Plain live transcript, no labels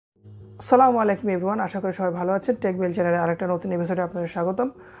আসসালামু আলাইকুম এভরিওয়ান, আশা করি সবাই ভালো আছেন। টেকবেল চ্যানেলে আরেকটা নতুন এপিসোডে আপনাদের স্বাগতম।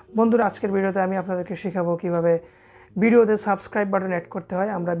 বন্ধুরা, আজকের ভিডিওতে আমি আপনাদেরকে শেখাবো কিভাবে ভিডিওতে সাবস্ক্রাইব বাটন অ্যাড করতে হয়।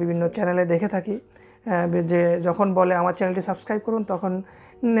 আমরা বিভিন্ন চ্যানেলে দেখে থাকি যে যখন বলে আমার চ্যানেলটি সাবস্ক্রাইব করুন, তখন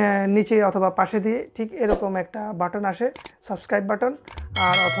নিচে অথবা পাশে দিয়ে ঠিক এরকম একটা বাটন আসে, সাবস্ক্রাইব বাটন।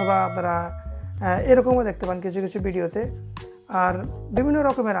 আর অথবা আপনারা এরকমও দেখতে পান কিছু কিছু ভিডিওতে। আর বিভিন্ন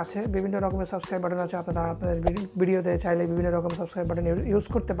রকমের আছে, বিভিন্ন রকমের সাবস্ক্রাইব বাটন আছে। আপনারা আপনাদের ভিডিওতে চাইলে বিভিন্ন রকম সাবস্ক্রাইব বাটন ইউজ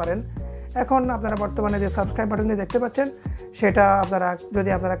করতে পারেন। এখন আপনারা বর্তমানে যে সাবস্ক্রাইব বাটনটি দেখতে পাচ্ছেন, সেটা যদি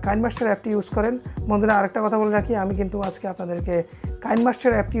আপনারা কাইনমাস্টার অ্যাপটি ইউজ করেন। বন্ধুরা, আরেকটা কথা বলে রাখি, আমি কিন্তু আজকে আপনাদেরকে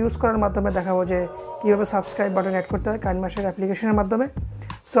কাইনমাস্টার অ্যাপটি ইউজ করার মাধ্যমে দেখাবো যে কীভাবে সাবস্ক্রাইব বাটন অ্যাড করতে হয় কাইনমাস্টার অ্যাপ্লিকেশনের মাধ্যমে।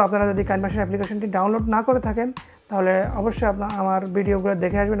 সো আপনারা যদি কাইনমাস্টার অ্যাপ্লিকেশনটি ডাউনলোড না করে থাকেন, তাহলে অবশ্যই আমার ভিডিওগুলো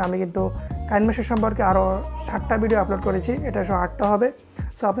দেখে আসবেন। আমি কিন্তু কাইনমাস্টার সম্পর্কে আরও 7টা ভিডিও আপলোড করেছি, এটা 8টা হবে।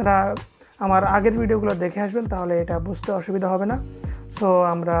 সো আপনারা আমার আগের ভিডিওগুলো দেখে আসবেন, তাহলে এটা বুঝতে অসুবিধা হবে না। সো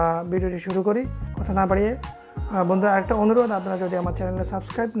আমরা ভিডিওটি শুরু করি, কথা না বাড়িয়ে। বন্ধুরা, আরেকটা অনুরোধ, আপনারা যদি আমার চ্যানেলে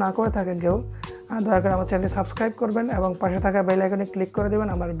সাবস্ক্রাইব না করে থাকেন কেউ, দয়া করে আমার চ্যানেলটি সাবস্ক্রাইব করবেন এবং পাশে থাকা বেল আইকনে ক্লিক করে দেবেন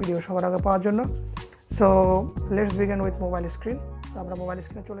আমার ভিডিও সবার আগে পাওয়ার জন্য। So let's begin with mobile screen. So আমরা মোবাইল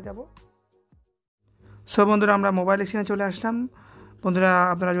স্ক্রিনে চলে যাব। সো বন্ধুরা, আমরা মোবাইল স্ক্রিনে চলে আসলাম। বন্ধুরা,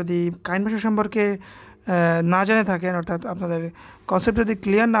 আপনারা যদি কাইনমাস্টার সম্পর্কে না জেনে থাকেন, অর্থাৎ আপনাদের কনসেপ্ট যদি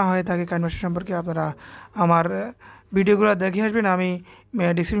ক্লিয়ার না হয়ে থাকে কাইনমাস্টার সম্পর্কে, আপনারা আমার ভিডিওগুলো দেখে আসবেন। আমি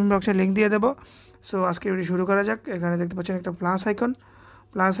ডিসক্রিপশন বক্সে লিঙ্ক দিয়ে দেবো। সো আজকে ভিডিও শুরু করা যাক। এখানে দেখতে পাচ্ছেন একটা প্লাস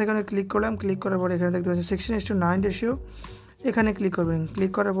আইকনে ক্লিক করলাম। ক্লিক করার পরে এখানে দেখতে পাচ্ছেন 16:9 রেশিও, এখানে ক্লিক করবেন।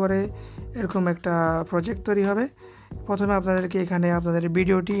 ক্লিক করার পরে এরকম একটা প্রজেক্ট তৈরি হবে। প্রথমে আপনাদেরকে এখানে আপনাদের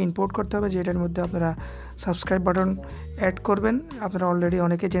ভিডিওটি ইম্পোর্ট করতে হবে, যেটার মধ্যে আপনারা সাবস্ক্রাইব বাটন অ্যাড করবেন। আপনারা অলরেডি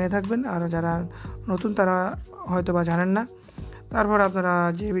অনেকে জেনে থাকবেন, আর যারা নতুন তারা হয়তো বা জানেন না। তারপর আপনারা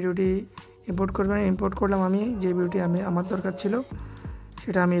যে ভিডিওটি ইম্পোর্ট করবেন, ইম্পোর্ট করলাম আমি যে ভিডিওটি আমার দরকার ছিল,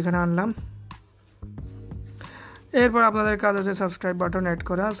 সেটা আমি এখানে আনলাম। এরপর আপনাদের কাজ হচ্ছে সাবস্ক্রাইব বাটন অ্যাড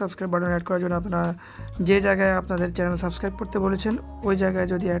করা। সাবস্ক্রাইব বাটন অ্যাড করার জন্য আপনারা যে জায়গায় আপনাদের চ্যানেল সাবস্ক্রাইব করতে বলেছেন, ওই জায়গায়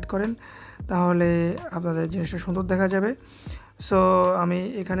যদি অ্যাড করেন, তাহলে আপনাদের জিনিসটা সুন্দর দেখা যাবে। সো আমি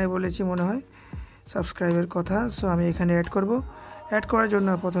এখানে বলেছি মনে হয় সাবস্ক্রাইবের কথা। সো আমি এখানে অ্যাড করব। অ্যাড করার জন্য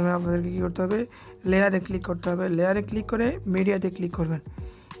প্রথমে আপনাদেরকে কী করতে হবে, লেয়ারে ক্লিক করতে হবে। লেয়ারে ক্লিক করে মিডিয়াতে ক্লিক করবেন।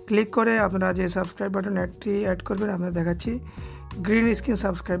 ক্লিক করে আপনারা যে সাবস্ক্রাইব বাটন অ্যাড করবেন, আপনারা দেখাচ্ছি গ্রিন স্ক্রিন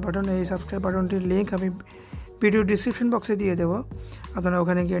সাবস্ক্রাইব বাটন। এই সাবস্ক্রাইব বাটনটির লিঙ্ক আমি ভিডিও ডিসক্রিপশন বক্সে দিয়ে দেবো, আপনারা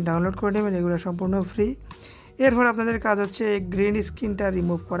ওখানে গিয়ে ডাউনলোড করে নেবেন। এগুলো সম্পূর্ণ ফ্রি। এরপর আপনাদের কাজ হচ্ছে এই গ্রিন স্ক্রিনটা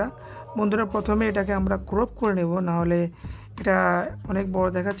রিমুভ করা। বন্ধুরা, প্রথমে এটাকে আমরা ক্রপ করে নেব, নাহলে এটা অনেক বড়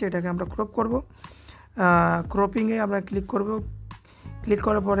দেখাচ্ছে। এটাকে আমরা ক্রপ করব। ক্রপিংয়ে আমরা ক্লিক করব। ক্লিক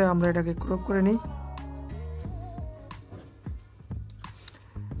করার পরে আমরা এটাকে ক্রপ করে নিই।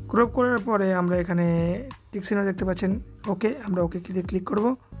 ক্রপ করার পরে আমরা এখানে টিক চিহ্ন দেখতে পাচ্ছেন, ওকে, আমরা ওকে ক্লিক করব।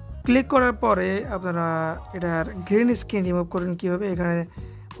 ক্লিক করার পরে আপনারা এটার গ্রিন স্ক্রিন রিমুভ করবেন কীভাবে, এখানে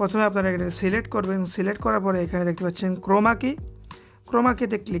প্রথমে আপনারা এটা সিলেক্ট করবেন। সিলেক্ট করার পরে এখানে দেখতে পাচ্ছেন ক্রোমা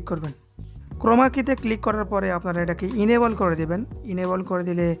কিতে ক্লিক করবেন। ক্রোমা কিতে ক্লিক করার পরে আপনারা এটাকে ইনেবল করে দেবেন। ইনেবল করে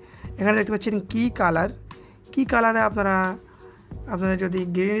দিলে এখানে দেখতে পাচ্ছেন কি কালারে আপনাদের যদি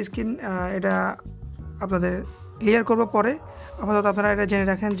গ্রিন স্ক্রিন এটা আপনাদের ক্লিয়ার করবো পরে। আপাতত আপনারা এটা জেনে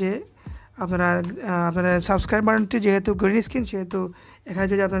রাখেন যে আপনারা সাবস্ক্রাইব বাটনটি যেহেতু গ্রিন স্ক্রিন, সেহেতু এখানে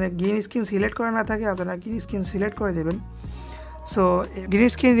যদি আপনারা গ্রিন স্ক্রিন সিলেক্ট করা না থাকে, আপনারা গ্রিন স্ক্রিন সিলেক্ট করে দেবেন। সো গ্রিন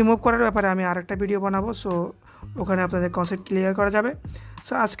স্ক্রিন রিমুভ করার ব্যাপারে আমি আরেকটা ভিডিও বানাবো। সো ওখানে আপনাদের কনসেপ্ট ক্লিয়ার করা যাবে।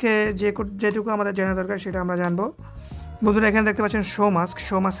 সো আজকে যেটুকু আমাদের জানা দরকার সেটা আমরা জানবো। বন্ধুরা, এখানে দেখতে পাচ্ছেন শো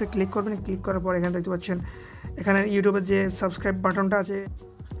মাস্কে ক্লিক করবেন। ক্লিক করার পর এখানে দেখতে পাচ্ছেন এখানে ইউটিউবের যে সাবস্ক্রাইব বাটনটা আছে।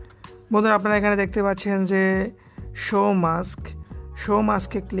 বন্ধুরা, আপনারা এখানে দেখতে পাচ্ছেন যে শো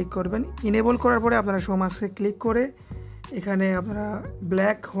মাস্কে ক্লিক করবেন। ইনেবল করার পরে আপনারা শো মাস্কে ক্লিক করে এখানে আপনারা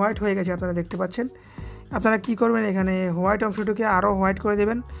হোয়াইট হয়ে গেছে, আপনারা দেখতে পাচ্ছেন। আপনারা কি করবেন, এখানে হোয়াইট অংশটুকে আরও হোয়াইট করে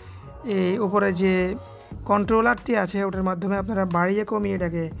দেবেন। এই উপরে যে কন্ট্রোলারটি আছে, ওটার মাধ্যমে আপনারা বাড়িয়ে কমিয়ে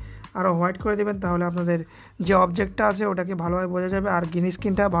এটাকে আরও হোয়াইট করে দেবেন। তাহলে আপনাদের যে অবজেক্টটা আছে ওটাকে ভালোভাবে বোঝা যাবে, আর গ্রিন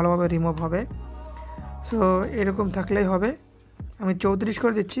স্ক্রিনটা ভালোভাবে রিমুভ হবে। সো এরকম থাকলেই হবে। আমি 34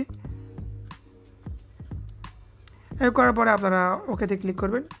 করে দিচ্ছি। এই করার পরে আপনারা ওকেতে ক্লিক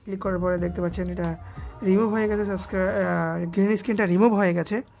করবেন। ক্লিক করার পরে দেখতে পাচ্ছেন এটা রিমুভ হয়ে গেছে, গ্রিন স্ক্রিনটা রিমুভ হয়ে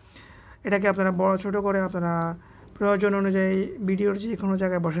গেছে। এটাকে আপনারা বড় ছোটো করে আপনারা প্রয়োজন অনুযায়ী ভিডিওর যে কোনো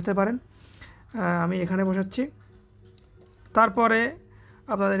জায়গায় বসাতে পারেন। আমি এখানে বসাচ্ছি। তারপরে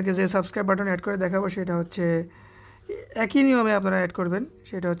আপনাদেরকে যে সাবস্ক্রাইব বাটন অ্যাড করে দেখাবো, সেটা হচ্ছে একই নিয়মে আপনারা অ্যাড করবেন।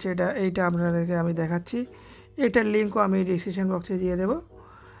 সেটা হচ্ছে এইটা আপনাদেরকে আমি দেখাচ্ছি। এটার লিঙ্কও আমি ডিসক্রিপশন বক্সে দিয়ে দেবো।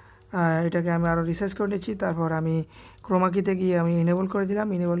 এটাকে আমি আরও রিসার্চ করে নিচ্ছি। তারপর আমি ক্রোমা কিতে গিয়ে আমি ইনেবল করে দিলাম।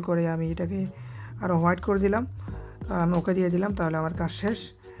 ইনেবল করে আমি এটাকে আরও হোয়াইট করে দিলাম। আমি ওকে দিয়ে দিলাম, তাহলে আমার কাজ শেষ।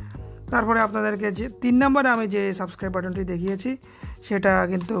 তারপরে আপনাদেরকে যে 3 নম্বরে আমি যে সাবস্ক্রাইব বাটনটি দেখিয়েছি সেটা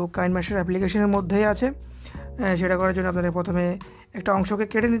কিন্তু কাইনমাস্টার অ্যাপ্লিকেশনের মধ্যেই আছে। সেটা করার জন্য আপনাদের প্রথমে একটা অংশকে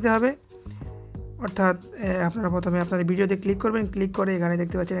কেটে নিতে হবে, অর্থাৎ আপনারা প্রথমে আপনার ভিডিওতে ক্লিক করবেন, ক্লিক করে এখানে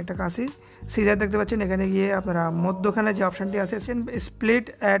দেখতে পাচ্ছেন একটা কাশি সিজার দেখতে পাচ্ছেন, এখানে গিয়ে আপনারা মধ্যখানে যে অপশানটি আছে স্প্লিট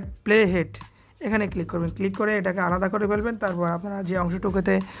অ্যাট প্লে হেড এখানে ক্লিক করবেন, ক্লিক করে এটাকে আলাদা করে ফেলবেন। তারপর আপনারা যে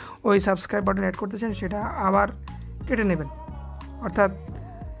অংশটুকুতে ওই সাবস্ক্রাইব বাটন অ্যাড করতেছেন সেটা আবার কেটে নেবেন, অর্থাৎ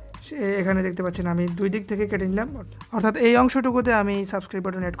এখানে দেখতে পাচ্ছেন আমি 2 দিক থেকে কেটে নিলাম, অর্থাৎ এই অংশটুকুতে আমি সাবস্ক্রাইব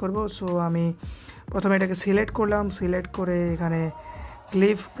বাটন অ্যাড করব। সো আমি প্রথমে এটাকে সিলেক্ট করলাম, সিলেক্ট করে এখানে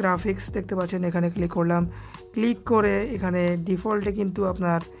ক্লিপ গ্রাফিক্স দেখতে পাচ্ছেন এখানে ক্লিক করলাম, ক্লিক করে এখানে ডিফল্টে কিন্তু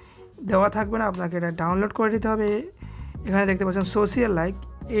আপনার দেওয়া থাকবে না, আপনাকে এটা ডাউনলোড করে নিতে হবে। এখানে দেখতে পাচ্ছেন সোশ্যাল লাইক,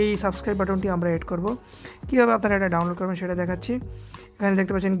 এই সাবস্ক্রাইব বাটনটি আমরা এড করব। কীভাবে আপনারা এটা ডাউনলোড করবেন সেটা দেখাচ্ছি। এখানে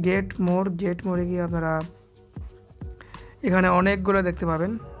দেখতে পাচ্ছেন গেট মোরে গিয়ে আপনারা এখানে অনেকগুলো দেখতে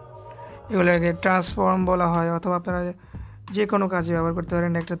পাবেন, এগুলোকে ট্রান্সফর্ম বলা হয়, অথবা আপনারা যে কোনো কাজে ব্যবহার করতে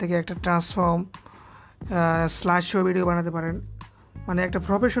পারেন। একটা থেকে একটা ট্রান্সফর্ম স্লাইড শো ভিডিও বানাতে পারেন, মানে একটা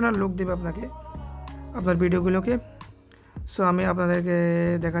প্রফেশনাল লুক দেবে আপনাকে আপনার ভিডিওগুলোকে। সো আমি আপনাদেরকে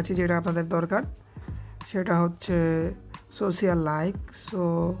দেখাচ্ছি যেটা আপনাদের দরকার, সেটা হচ্ছে সোশ্যাল লাইক। সো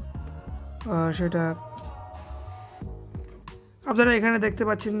সেটা আপনারা এখানে দেখতে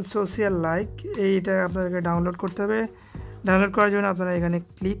পাচ্ছেন সোশ্যাল লাইক, এইটা আপনাদেরকে ডাউনলোড করতে হবে। ডাউনলোড করার জন্য আপনারা এখানে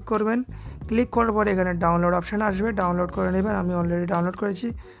ক্লিক করবেন, ক্লিক করার পরে এখানে ডাউনলোড অপশান আসবে, ডাউনলোড করে নেবেন। আমি অলরেডি ডাউনলোড করেছি,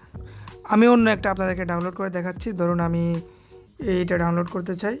 আমি অন্য একটা আপনাদেরকে ডাউনলোড করে দেখাচ্ছি। ধরুন আমি এইটা ডাউনলোড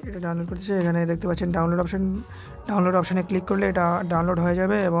করতে চাই, এখানে দেখতে পাচ্ছেন ডাউনলোড অপশানে ক্লিক করলে এটা ডাউনলোড হয়ে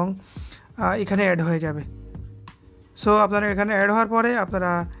যাবে এবং এখানে অ্যাড হয়ে যাবে। সো আপনারা এখানে অ্যাড হওয়ার পরে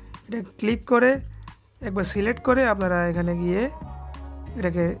আপনারা এটা ক্লিক করে একবার সিলেক্ট করে আপনারা এখানে গিয়ে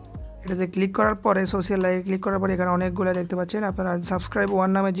এটাতে ক্লিক করার পরে সোশ্যাল লাইকে ক্লিক করার পরে এখানে অনেকগুলো দেখতে পাচ্ছেন, আপনারা সাবস্ক্রাইব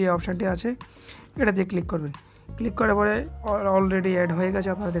 1 নামে যে অপশানটি আছে এটাতে ক্লিক করবেন। ক্লিক করার পরে অলরেডি অ্যাড হয়ে গেছে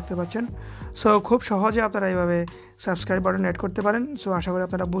আপনারা দেখতে পাচ্ছেন। সো খুব সহজে আপনারা এইভাবে সাবস্ক্রাইব বাটন অ্যাড করতে পারেন। সো আশা করি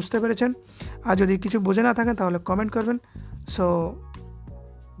আপনারা বুঝতে পেরেছেন, আর যদি কিছু বুঝে না থাকেন তাহলে কমেন্ট করবেন। সো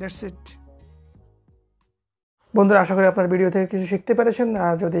দ্যাটস ইট বন্ধুরা, আশা করি আপনার ভিডিও থেকে কিছু শিখতে পেরেছেন।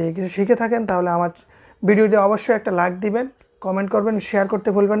 আর যদি কিছু শিখে থাকেন তাহলে আমার ভিডিওতে অবশ্যই একটা লাইক দিবেন, কমেন্ট করবেন, শেয়ার করতে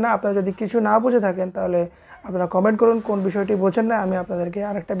ভুলবেন না। আপনারা যদি কিছু না বুঝে থাকেন তাহলে আপনারা কমেন্ট করুন কোন বিষয়টি বোঝেন না, আমি আপনাদেরকে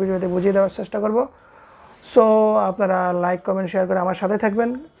আরেকটা ভিডিওতে বুঝিয়ে দেওয়ার চেষ্টা করব। সো আপনারা লাইক কমেন্ট শেয়ার করে আমার সাথে থাকবেন,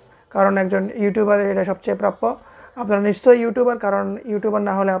 কারণ একজন ইউটিউবারের এটা সবচেয়ে প্রাপ্য। আপনারা নিশ্চয়ই ইউটিউবার, কারণ ইউটিউবার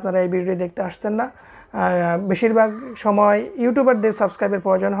না হলে আপনারা এই ভিডিও দেখতে আসতেন না। বেশিরভাগ সময় ইউটিউবারদের সাবস্ক্রাইবের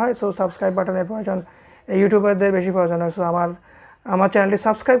প্রয়োজন হয়, সো সাবস্ক্রাইব বাটনের প্রয়োজন ইউটিউবারদের বেশি প্রয়োজন হয়। সো আমার চ্যানেলটি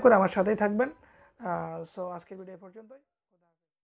সাবস্ক্রাইব করে আমার সাথেই থাকবেন। সো আজকের ভিডিও পর্যন্তই।